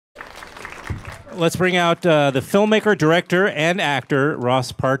Let's bring out the filmmaker, director, and actor,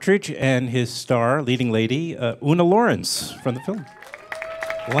 Ross Partridge, and his star, leading lady, Oona Laurence, from the film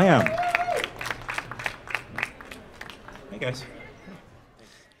Lamb. Hey, guys.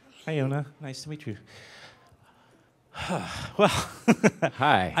 Hi, Oona. Nice to meet you. Well,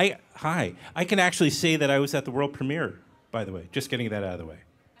 Hi. Hi. I can actually say that I was at the world premiere, by the way. Just getting that out of the way.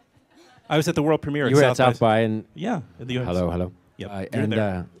 I was at the world premiere. You were at South by and yeah, at the US. hello. Yep,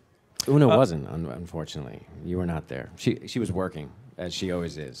 and Oona wasn't, unfortunately. You were not there. She was working, as she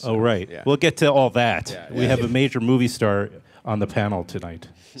always is. So, oh right. Yeah. We'll get to all that. Yeah, We have a major movie star on the panel tonight,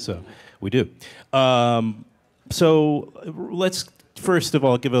 so we do. So let's first of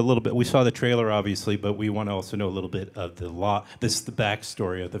all give a little bit. We saw the trailer, obviously, but we want to also know a little bit of the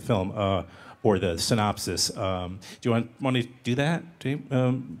backstory of the film. Or the synopsis. Do you want to do that,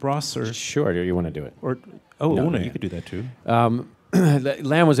 Ross? Or Sure. Do you want to do it? no, Oona, you could do that too.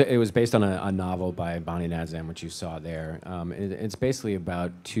 Lamb was based on a novel by Bonnie Nadzam, which you saw there. It's basically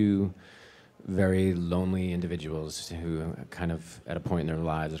about two very lonely individuals who are kind of at a point in their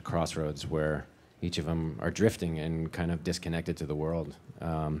lives, at a crossroads, where each of them are drifting and kind of disconnected to the world.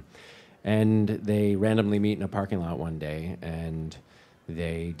 And they randomly meet in a parking lot one day, and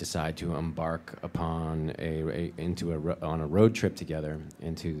they decide to embark upon on a road trip together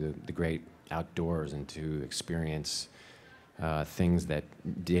into the great outdoors and to experience things that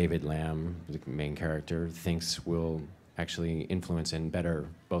David Lamb, the main character, thinks will actually influence and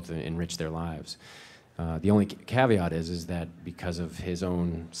both enrich their lives. The only caveat is that because of his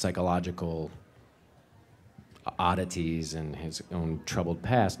own psychological oddities and his own troubled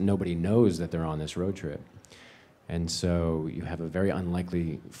past, nobody knows that they're on this road trip. And so you have a very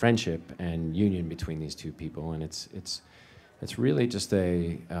unlikely friendship and union between these two people, and it's really just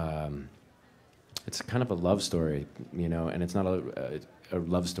it's kind of a love story, and it's not a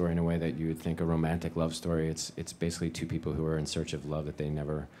love story in a way that you would think a romantic love story. It's basically two people who are in search of love that they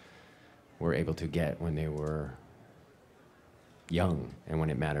never were able to get when they were young and when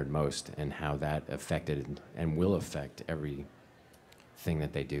it mattered most, and how that affected and will affect everything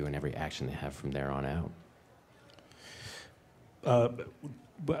that they do and every action they have from there on out.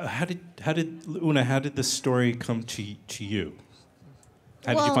 How did Oona? How did this story come to you?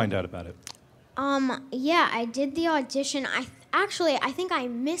 How did you find out about it? Yeah, I did the audition. I think I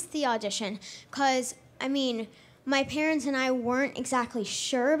missed the audition because my parents and I weren't exactly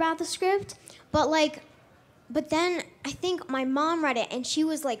sure about the script, but then I think my mom read it and she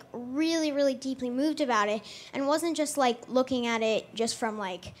was like really, really deeply moved about it, and wasn't just like looking at it just from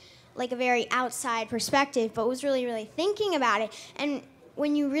like a very outside perspective, but was really, really thinking about it. And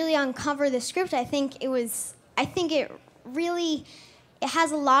when you really uncover the script, I think it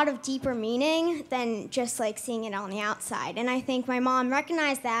has a lot of deeper meaning than just like seeing it on the outside. And I think my mom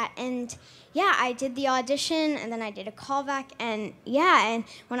recognized that, and yeah, I did the audition, and then I did a callback, and yeah, and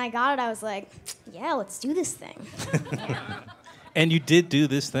when I got it, I was like, yeah, let's do this thing. And you did do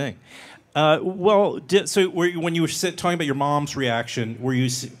this thing. So when you were talking about your mom's reaction, were you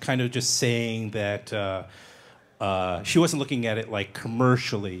kind of just saying that she wasn't looking at it like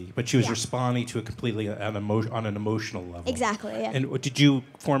commercially, but she was responding to it completely on an emotional level? Exactly, yeah. And did you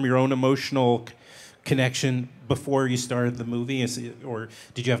form your own emotional connection before you started the movie, or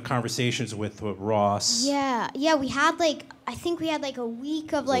did you have conversations with Ross? Yeah, we had I think we had a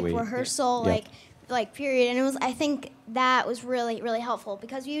week of rehearsal, yeah. Period, and I think that was really, really helpful,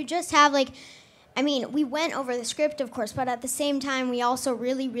 because we would just have we went over the script, of course, but at the same time we also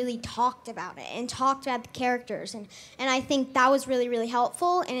really, really talked about it and talked about the characters, and I think that was really, really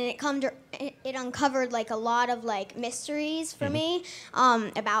helpful, and it uncovered a lot of mysteries for me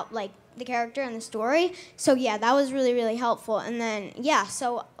about the character and the story. So yeah, that was really, really helpful. And then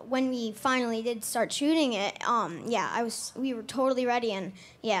so when we finally did start shooting it, we were totally ready, and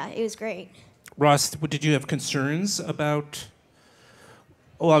yeah, it was great. Ross, did you have concerns about?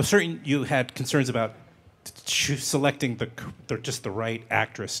 Well, I'm certain you had concerns about selecting just the right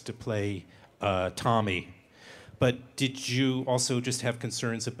actress to play Tommy, but did you also just have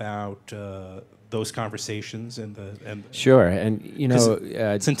concerns about those conversations and Sure, and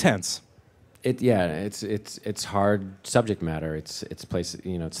it's intense. It's hard subject matter. It's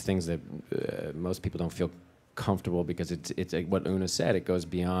things that most people don't feel comfortable, because it's like what Oona said. It goes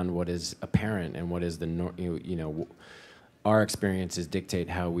beyond what is apparent and what is our experiences dictate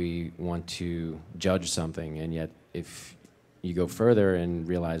how we want to judge something, and yet if you go further and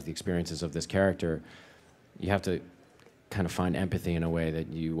realize the experiences of this character, you have to kind of find empathy in a way that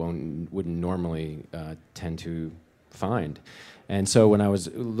you wouldn't normally tend to find. And so when I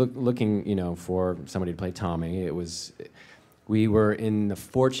was looking, for somebody to play Tommy, it was we were in the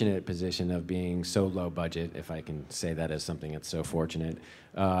fortunate position of being so low budget, if I can say that as something that's so fortunate,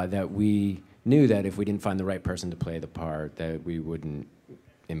 that we knew that if we didn't find the right person to play the part, that we wouldn't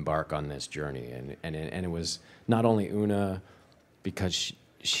embark on this journey. And it was not only Oona, because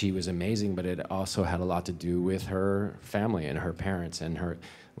she was amazing, but it also had a lot to do with her family and her parents and her,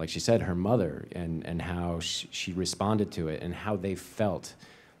 like she said, her mother, and how she responded to it and how they felt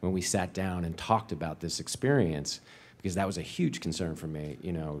when we sat down and talked about this experience, because that was a huge concern for me.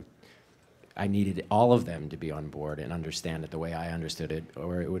 You know, I needed all of them to be on board and understand it the way I understood it,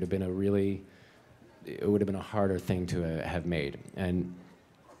 or it would have been a harder thing to have made. And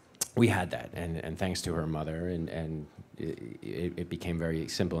we had that, and thanks to her mother, and it became very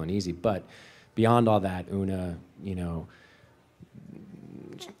simple and easy. But beyond all that, Oona, you know,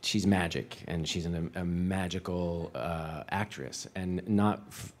 she's magic, and she's a magical actress, and not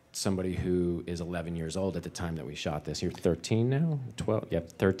somebody who is 11 years old at the time that we shot this. You're 13 now? 12? Yep,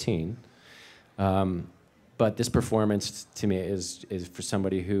 13. But this performance, to me, is for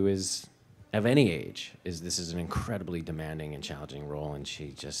somebody who is of any age. This is an incredibly demanding and challenging role, and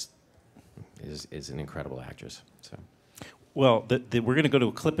she just is an incredible actress. So. Well, we're going to go to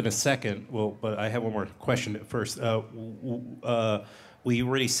a clip in a second. Well, but I have one more question first. We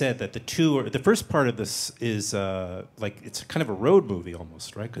already said that the first part of this is like it's kind of a road movie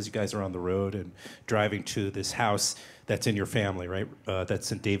almost, right? Because you guys are on the road and driving to this house that's in your family, right?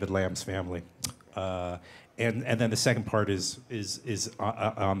 That's in David Lamb's family, and then the second part is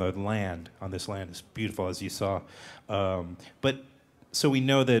on the land. On this land, it's beautiful as you saw, but so we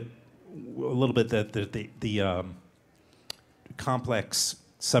know that a little bit that the complex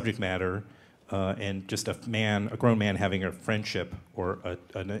subject matter. And just a grown man having a friendship or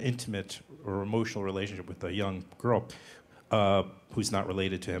an intimate or emotional relationship with a young girl who's not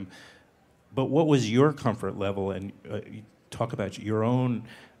related to him. But what was your comfort level? And you talk about your own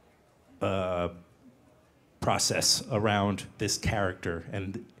process around this character,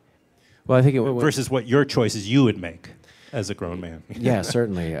 and well, I think versus what your choices you would make as a grown man. Yeah,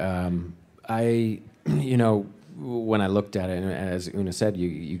 certainly. You know, when I looked at it, and as Oona said,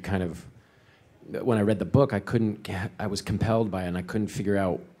 you kind of. When I read the book, I was compelled by it, and I couldn't figure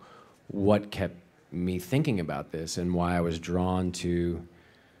out what kept me thinking about this and why I was drawn to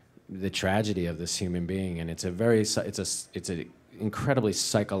the tragedy of this human being. And it's an incredibly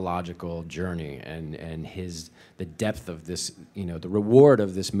psychological journey, and the depth of this, you know, the reward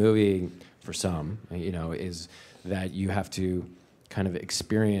of this movie for some, you know, is that you have to kind of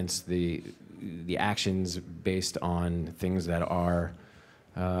experience the actions based on things that are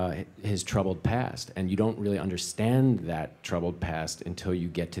his troubled past, and you don't really understand that troubled past until you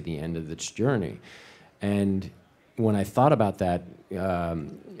get to the end of this journey. And when I thought about that,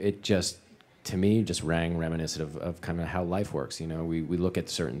 it just, to me, just rang reminiscent of kind of how life works. You know, we look at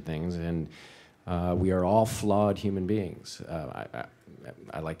certain things, and we are all flawed human beings.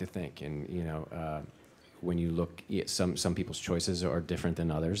 I like to think, and you know, when you look, some people's choices are different than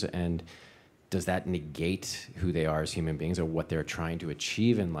others, and does that negate who they are as human beings or what they're trying to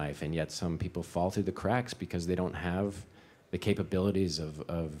achieve in life? And yet some people fall through the cracks because they don't have the capabilities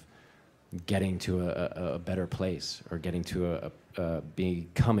of getting to a better place, or getting to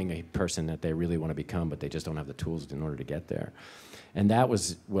becoming a person that they really want to become, but they just don't have the tools in order to get there. And that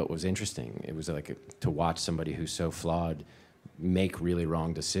was what was interesting. It was like to watch somebody who's so flawed make really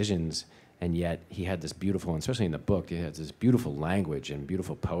wrong decisions, and yet he had this beautiful, and especially in the book, he had this beautiful language and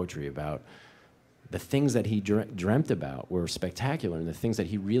beautiful poetry about the things that he dreamt about were spectacular, and the things that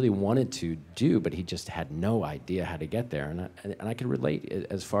he really wanted to do, but he just had no idea how to get there. And I could relate,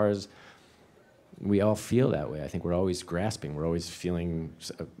 as far as we all feel that way. I think we're always grasping. We're always feeling,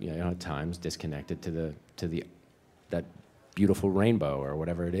 you know, at times disconnected to that beautiful rainbow or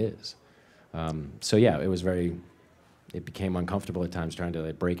whatever it is. So yeah, it became uncomfortable at times trying to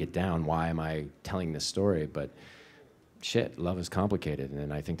like break it down. Why am I telling this story? But shit, love is complicated,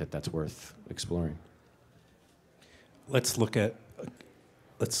 and I think that's worth exploring. Let's look at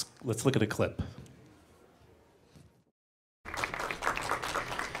a clip.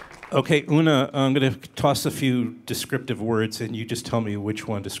 Okay, Oona, I'm going to toss a few descriptive words, and you just tell me which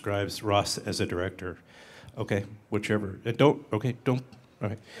one describes Ross as a director. Okay, whichever. Don't. All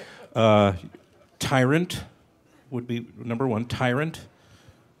right. Tyrant would be number one. Tyrant.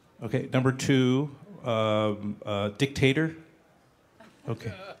 Okay, number two. Dictator.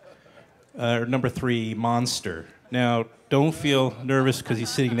 Okay. Number three, monster. Now, don't feel nervous because he's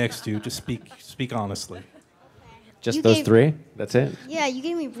sitting next to you. Just speak honestly. Just those three? That's it? Yeah, you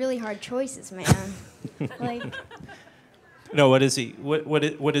gave me really hard choices, man. Like, No, what is he?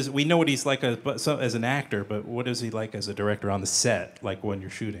 What is? We know what he's like as an actor, but what is he like as a director on the set? Like when you're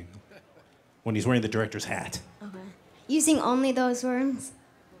shooting, when he's wearing the director's hat. Okay. Using only those words.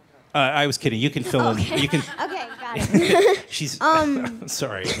 I was kidding. You can fill in. You can. Okay, got it. She's.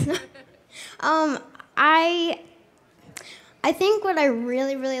 Sorry. I think what I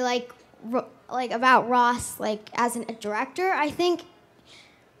really really like about Ross, like as a director, I think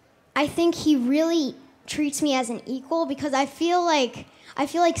he really treats me as an equal, because I feel like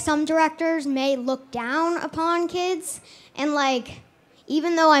some directors may look down upon kids, and like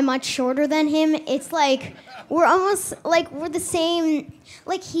even though I'm much shorter than him, it's like we're almost like we're the same.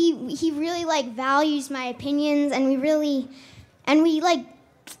 Like he really like values my opinions, and we like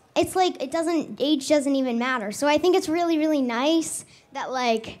it's like age doesn't even matter. So I think it's really really nice that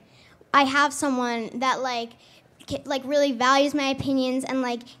like I have someone that like really values my opinions and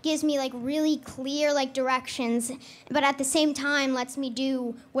like gives me like really clear like directions, but at the same time lets me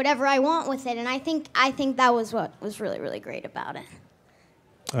do whatever I want with it. And I think that was what was really really great about it.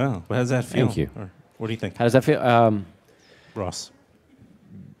 Oh, how does that feel? Thank you. Or what do you think? How does that feel? Ross.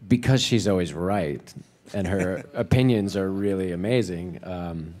 Because she's always right, and her opinions are really amazing.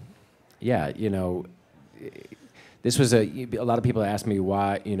 Yeah, you know, this was a lot of people ask me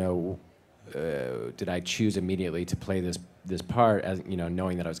why, you know, did I choose immediately to play this part, as you know,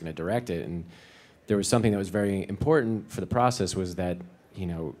 knowing that I was going to direct it. And there was something that was very important for the process, was that, you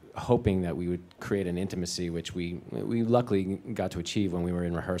know, hoping that we would create an intimacy, which we luckily got to achieve when we were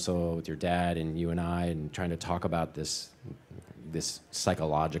in rehearsal with your dad and you and I, and trying to talk about this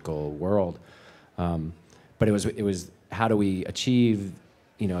psychological world. But it was how do we achieve,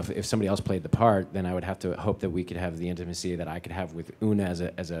 you know, if somebody else played the part, then I would have to hope that we could have the intimacy that I could have with Oona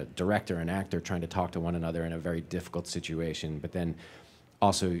as a director and actor, trying to talk to one another in a very difficult situation. But then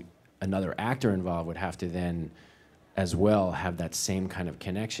also another actor involved would have to then as well have that same kind of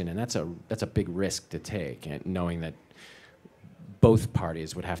connection, and that's a big risk to take, and knowing that both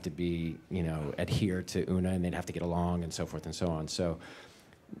parties would have to be, you know, adhere to Oona, and they'd have to get along and so forth and so on. So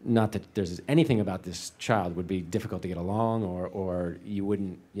not that there's anything about this child would be difficult to get along, or you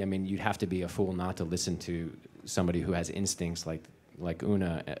wouldn't, I mean, you'd have to be a fool not to listen to somebody who has instincts like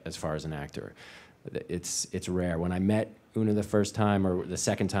Oona as far as an actor. It's rare. When I met Oona the first time, or the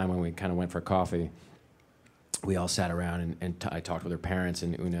second time when we kind of went for coffee, we all sat around and I talked with her parents,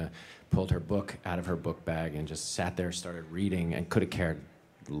 and Oona pulled her book out of her book bag and just sat there, started reading, and could have cared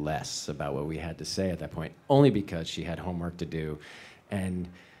less about what we had to say at that point, only because she had homework to do. And,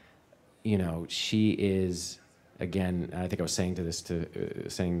 you know, she is, again, I think I was saying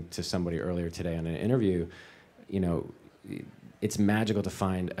to somebody earlier today on an interview, you know, it's magical to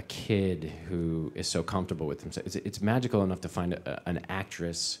find a kid who is so comfortable with himself. It's magical enough to find an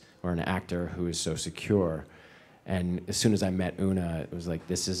actress or an actor who is so secure. And as soon as I met Oona, it was like,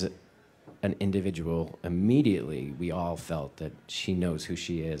 this is an individual. Immediately, we all felt that she knows who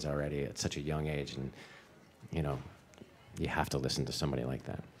she is already at such a young age. And, you know, you have to listen to somebody like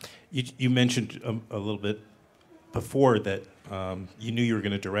that. You mentioned a little bit before that you knew you were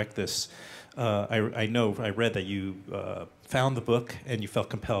going to direct this. I read that you found the book and you felt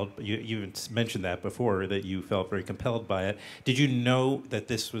compelled. You mentioned that before, that you felt very compelled by it. Did you know that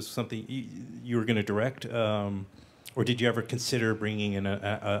this was something you were going to direct, or did you ever consider bringing in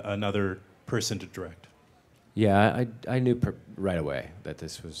another person to direct? Yeah, I knew right away that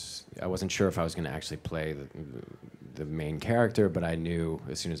this was. I wasn't sure if I was going to actually play the main character, but I knew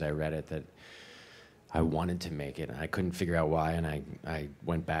as soon as I read it that I wanted to make it, and I couldn't figure out why. And I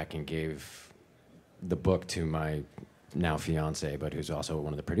went back and gave the book to my now fiance, but who's also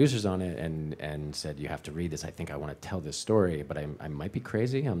one of the producers on it, and said, you have to read this. I think I want to tell this story, but I might be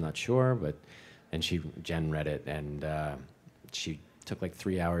crazy. I'm not sure. And Jen read it, and she took like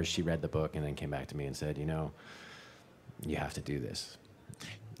 3 hours. She read the book and then came back to me and said, you know, you have to do this.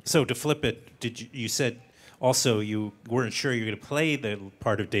 So to flip it, you said also you weren't sure you were going to play the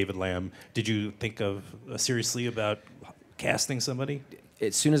part of David Lamb. Did you think of seriously about casting somebody?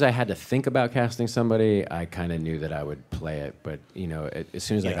 As soon as I had to think about casting somebody, I kind of knew that I would play it. But, you know, as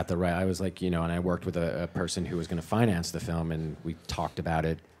soon as I got the right, I was like, you know, and I worked with a person who was going to finance the film, and we talked about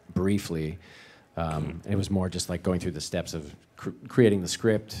it briefly. And it was more just like going through the steps of creating the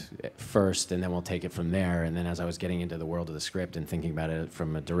script first, and then we'll take it from there. And then as I was getting into the world of the script and thinking about it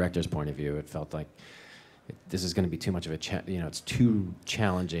from a director's point of view, it felt like this is going to be too much of it's too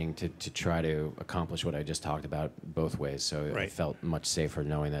challenging to try to accomplish what I just talked about both ways. So it felt much safer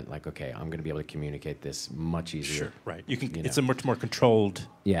knowing that, like, okay, I'm going to be able to communicate this much easier. Sure, right. It's a much more controlled.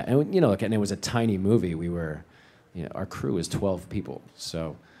 Yeah, and you know, and it was a tiny movie. We were, you know, our crew is 12 people,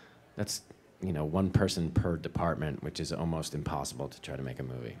 so that's one person per department, which is almost impossible to try to make a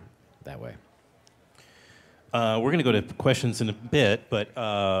movie that way. We're going to go to questions in a bit, but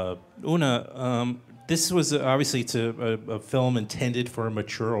Oona, this was obviously it's a film intended for a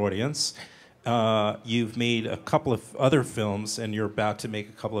mature audience. You've made a couple of other films, and you're about to make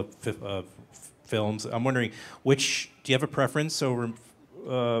a couple of films. I'm wondering, do you have a preference over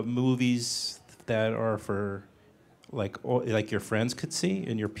movies that are for like your friends could see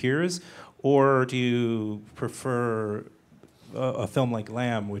and your peers, or do you prefer a film like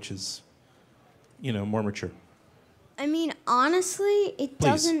Lamb, which is, more mature? I mean, honestly, it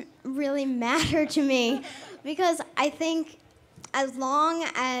doesn't really matter to me because I think as long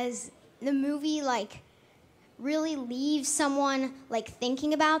as the movie really leaves someone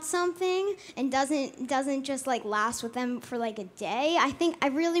thinking about something and doesn't just last with them for a day, I think I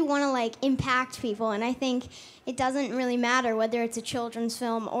really want to impact people, and I think it doesn't really matter whether it's a children's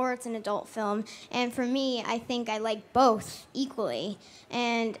film or it's an adult film. And for me, I think I like both equally,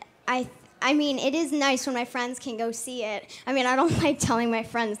 and I mean, it is nice when my friends can go see it. I mean, I don't like telling my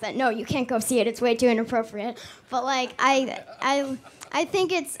friends that, no, you can't go see it, it's way too inappropriate. But I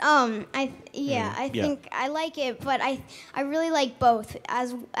think it's I think I like it, but I really like both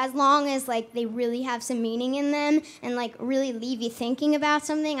as long as they really have some meaning in them and really leave you thinking about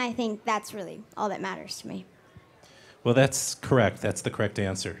something. I think that's really all that matters to me. Well, that's correct. That's the correct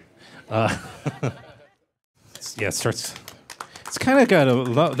answer. It starts. It's kind of got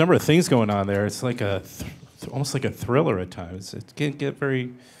a number of things going on there. It's like almost like a thriller at times. It can get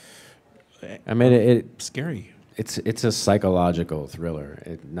very. I mean, it scary. It's a psychological thriller.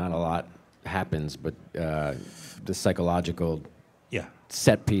 Not a lot happens, but the psychological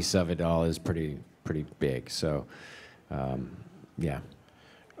set piece of it all is pretty big. So, yeah.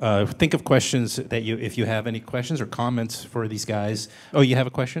 Think of questions that if you have any questions or comments for these guys. Oh, you have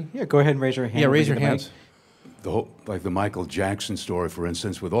a question? Yeah, go ahead and raise your hand. Yeah, raise your hands. The whole, like the Michael Jackson story, for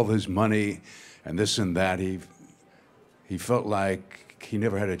instance, with all his money and this and that, he felt like he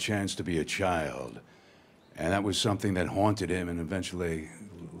never had a chance to be a child. And that was something that haunted him and eventually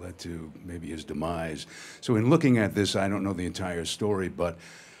led to maybe his demise. So in looking at this, I don't know the entire story, but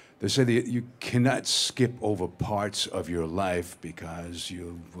they say that you cannot skip over parts of your life because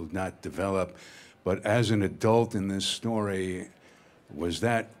you will not develop. But as an adult in this story, was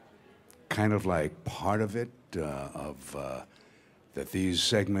that kind of like part of it, that these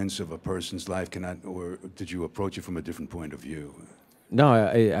segments of a person's life cannot, or did you approach it from a different point of view? No,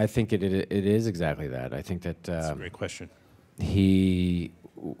 I think it is exactly that. I think that that's a great question. He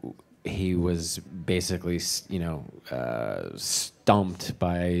was basically, stumped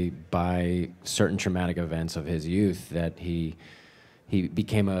by certain traumatic events of his youth, that he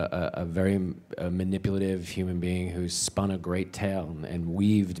became a very manipulative human being who spun a great tale and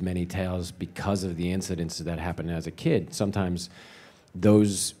weaved many tales because of the incidents that happened as a kid. Sometimes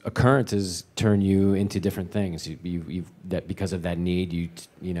those occurrences turn you into different things. That because of that need,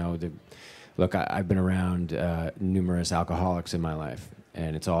 look, I've been around numerous alcoholics in my life,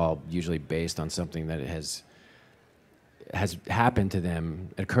 and it's all usually based on something that has happened to them,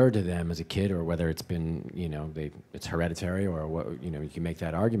 occurred to them as a kid, or whether it's been, it's hereditary, or what, you can make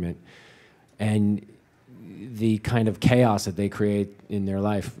that argument. And the kind of chaos that they create in their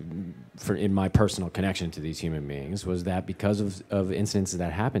life, in my personal connection to these human beings, was that because of incidents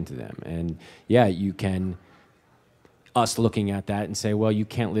that happened to them. And yeah, you can, us looking at that and say, well, you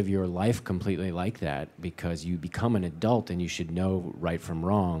can't live your life completely like that because you become an adult and you should know right from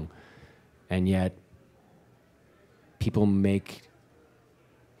wrong. And yet, people make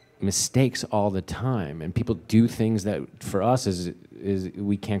mistakes all the time, and people do things that for us is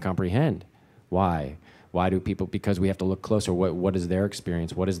we can't comprehend. Why? Why do people? Because we have to look closer. What is their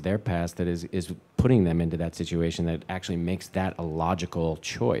experience? What is their past that is putting them into that situation that actually makes that a logical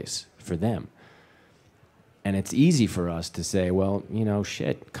choice for them? And it's easy for us to say, well,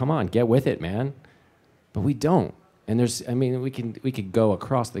 shit, come on, get with it, man. But we don't. And we could go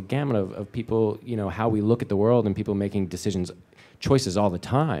across the gamut of people, how we look at the world, and people making choices all the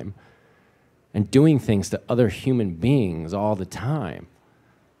time, and doing things to other human beings all the time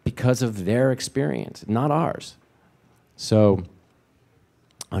because of their experience, not ours. So,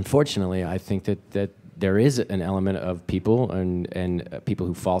 unfortunately, I think that there is an element of people and people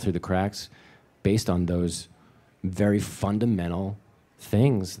who fall through the cracks based on those very fundamental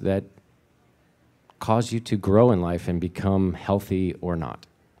things that cause you to grow in life and become healthy or not.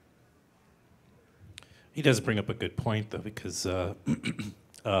 He does bring up a good point, though, because I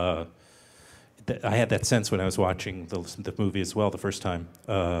had that sense when I was watching the movie as well the first time,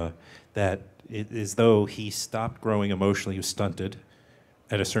 that it is though he stopped growing emotionally, he was stunted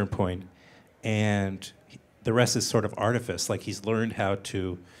at a certain point, and the rest is sort of artifice. Like he's learned how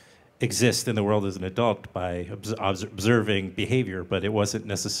to exist in the world as an adult by observing behavior, but it wasn't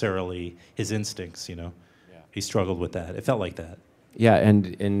necessarily his instincts, you know. Yeah. He struggled with that. It felt like that. Yeah,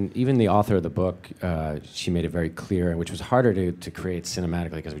 and even the author of the book, she made it very clear, which was harder to create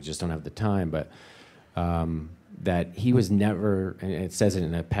cinematically because we just don't have the time, but that he was never, and it says it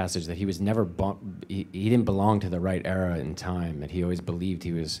in a passage, that he was never, he didn't belong to the right era in time, that he always believed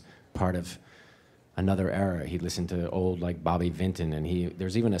he was part of another era. He listened to old, like, Bobby Vinton, and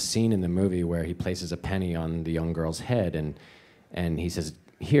there's even a scene in the movie where he places a penny on the young girl's head, and he says,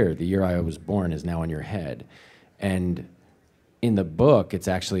 "Here, the year I was born is now on your head." And in the book, it's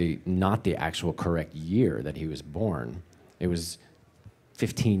actually not the actual correct year that he was born. It was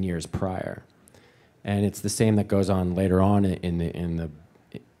 15 years prior. And it's the same that goes on later on in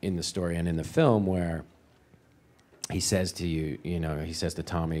the story and in the film, where he says to he says to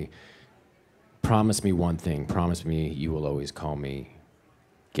Tommy, "Promise me one thing. Promise me you will always call me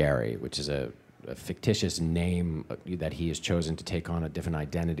Gary," which is a fictitious name that he has chosen to take on a different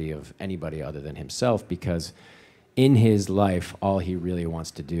identity of anybody other than himself, because in his life, all he really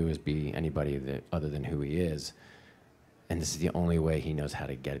wants to do is be anybody other than who he is. And this is the only way he knows how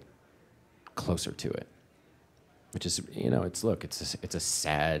to get closer to it. Which is, it's a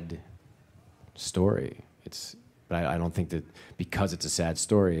sad story. But I don't think that because it's a sad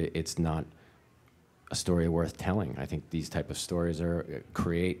story, it's not a story worth telling. I think these type of stories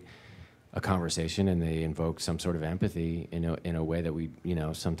create a conversation, and they invoke some sort of empathy in a way that we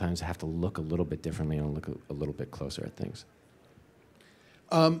sometimes have to look a little bit differently and look a little bit closer at things.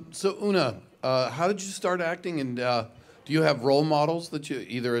 So Oona, how did you start acting, and do you have role models that you,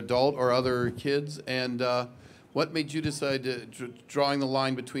 either adult or other kids, and what made you decide to drawing the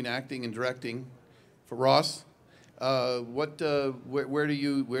line between acting and directing? For Ross, where do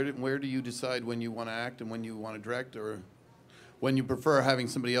you decide when you want to act and when you want to direct, or when you prefer having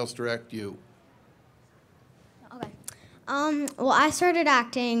somebody else direct you? Okay. Well, I started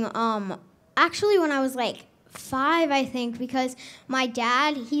acting actually when I was like 5, I think, because my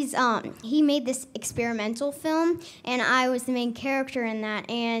dad, he made this experimental film, and I was the main character in that,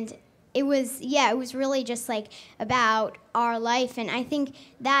 and it was really just like about our life, and I think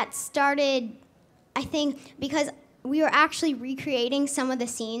that started, because we were actually recreating some of the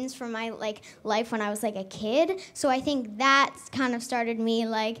scenes from my life when I was like a kid. So I think that kind of started me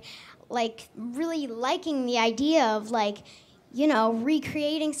like really liking the idea of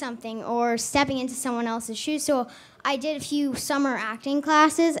recreating something or stepping into someone else's shoes. So I did a few summer acting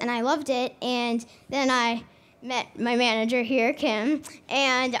classes and I loved it. And then I met my manager here, Kim,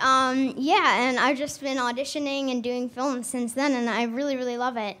 and and I've just been auditioning and doing films since then, and I really, really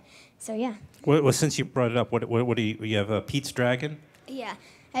love it. So yeah. Well, since you brought it up, what do you have? Pete's Dragon? Yeah.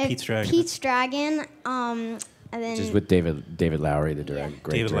 Pete's Dragon. Pete's Dragon. And then. Which is with David Lowery, the director. Yeah.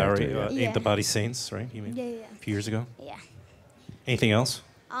 Great David director, Lowery, Ain't the Body Saints, right? You mean a few years ago. Yeah. Anything else?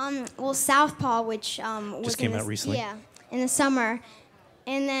 Well, Southpaw, which was just came out recently. Yeah, in the summer,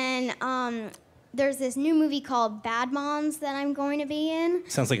 and then there's this new movie called Bad Moms that I'm going to be in.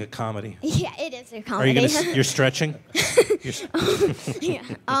 Sounds like a comedy. Yeah, it is a Are comedy. you gonna? You're stretching. Yeah.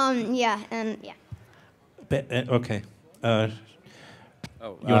 Okay. You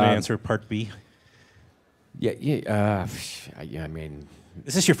want to answer part B? Yeah. I mean,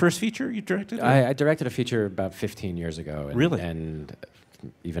 is this your first feature you directed? I directed a feature about 15 years ago. And, really? And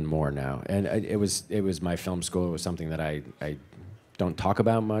even more now. And it was my film school. It was something that I don't talk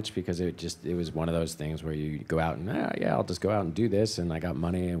about much because it was one of those things where you go out and I'll just go out and do this, and I got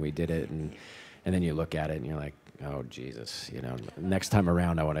money and we did it, and then you look at it and you're like, oh Jesus, next time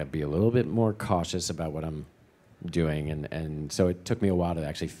around I want to be a little bit more cautious about what I'm doing, and so it took me a while to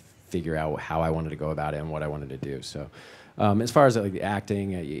actually figure out how I wanted to go about it and what I wanted to do. So as far as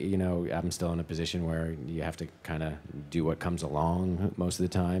acting, I'm still in a position where you have to kind of do what comes along most of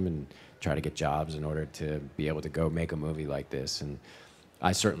the time and try to get jobs in order to be able to go make a movie like this. And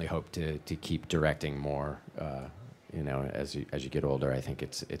I certainly hope to keep directing more. As you get older, I think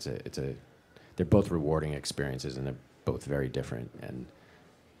they're both rewarding experiences, and they're both very different. And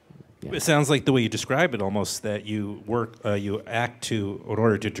yeah. It sounds like the way you describe it, almost that you act in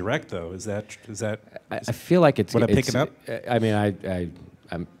order to direct. Though, is that? I feel like it's what I'm picking up. I mean,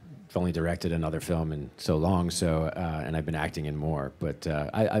 I've only directed another film in so long, and I've been acting in more. But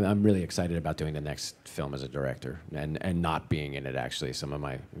I'm really excited about doing the next film as a director and not being in it. Actually, some of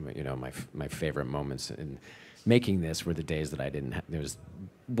my favorite moments in making this were the days that I didn't. There was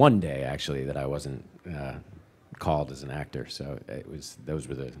one day actually that I wasn't called as an actor, so that was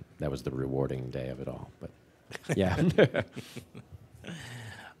the rewarding day of it all. But yeah.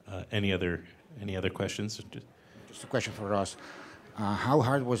 Any other questions? Just a question for Ross. How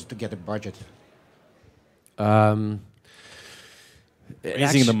hard was it to get a budget?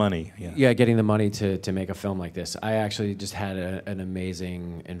 Raising the money. Yeah. Yeah, getting the money to make a film like this. I actually just had an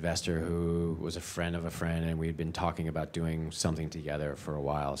amazing investor who was a friend of a friend, and we had been talking about doing something together for a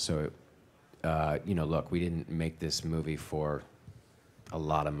while. So, look, we didn't make this movie for a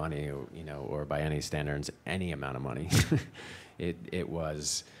lot of money, or by any standards, any amount of money. It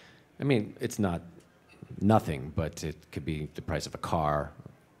was, I mean, it's not nothing, but it could be the price of a car,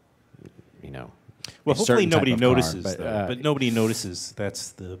 Well, hopefully nobody notices, car, but nobody notices.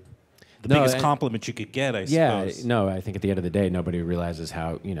 That's the No, biggest and- compliment you could get, I Yeah, suppose. no, I think at the end of the day, nobody realizes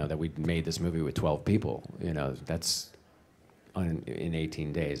how, that we made this movie with 12 people. That's in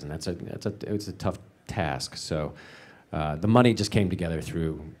 18 days, and it's a tough task. So the money just came together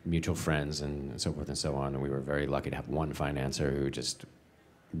through mutual friends and so forth and so on, and we were very lucky to have one financer who just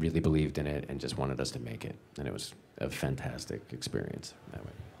really believed in it and just wanted us to make it, and it was a fantastic experience that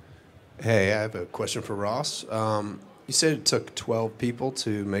way. Hey, I have a question for Ross. You said it took 12 people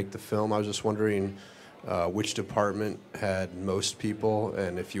to make the film. I was just wondering which department had most people,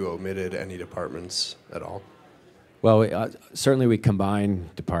 and if you omitted any departments at all. Well, certainly we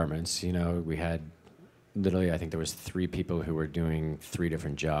combined departments. We had literally, I think there was 3 people who were doing 3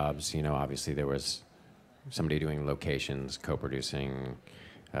 different jobs. Obviously there was somebody doing locations, co-producing,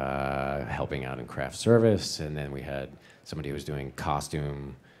 helping out in craft service, and then we had somebody who was doing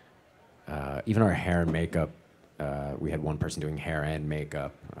costume, even our hair and makeup. We had one person doing hair and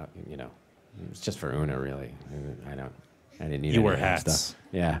makeup. It's just for Oona, really. I didn't need You any wear of that hats. stuff.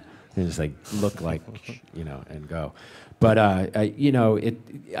 Yeah, and just like look like, and go. But I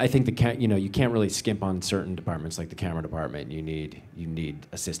think you can't really skimp on certain departments like the camera department. You need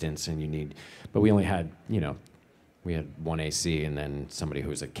assistants, and but we only had we had one AC and then somebody who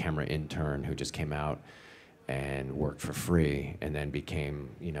was a camera intern who just came out and worked for free, and then became,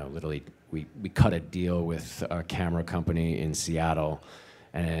 literally, we cut a deal with a camera company in Seattle,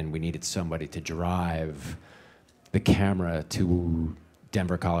 and we needed somebody to drive the camera to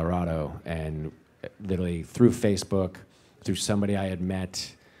Denver, Colorado, and literally through Facebook, through somebody I had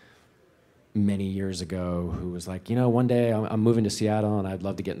met many years ago who was like, one day I'm moving to Seattle and I'd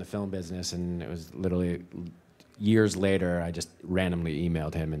love to get in the film business, and it was literally years later, I just randomly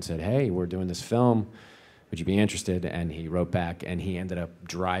emailed him and said, hey, we're doing this film. Would you be interested? And he wrote back, and he ended up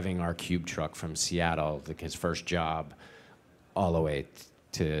driving our cube truck from Seattle, like his first job, all the way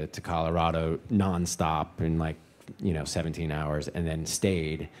to Colorado, nonstop in 17 hours, and then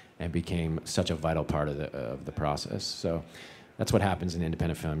stayed and became such a vital part of the process. So that's what happens in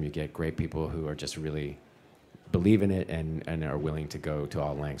independent film. You get great people who are just really believe in it and are willing to go to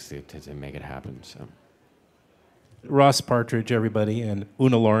all lengths to make it happen. So. Ross Partridge, everybody, and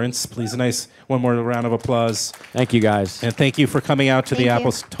Oona Laurence. Please, one more round of applause. Thank you, guys. And thank you for coming out to the Thank you.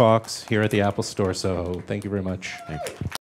 Apple Talks here at the Apple Store, Soho. Thank you very much. Thank you.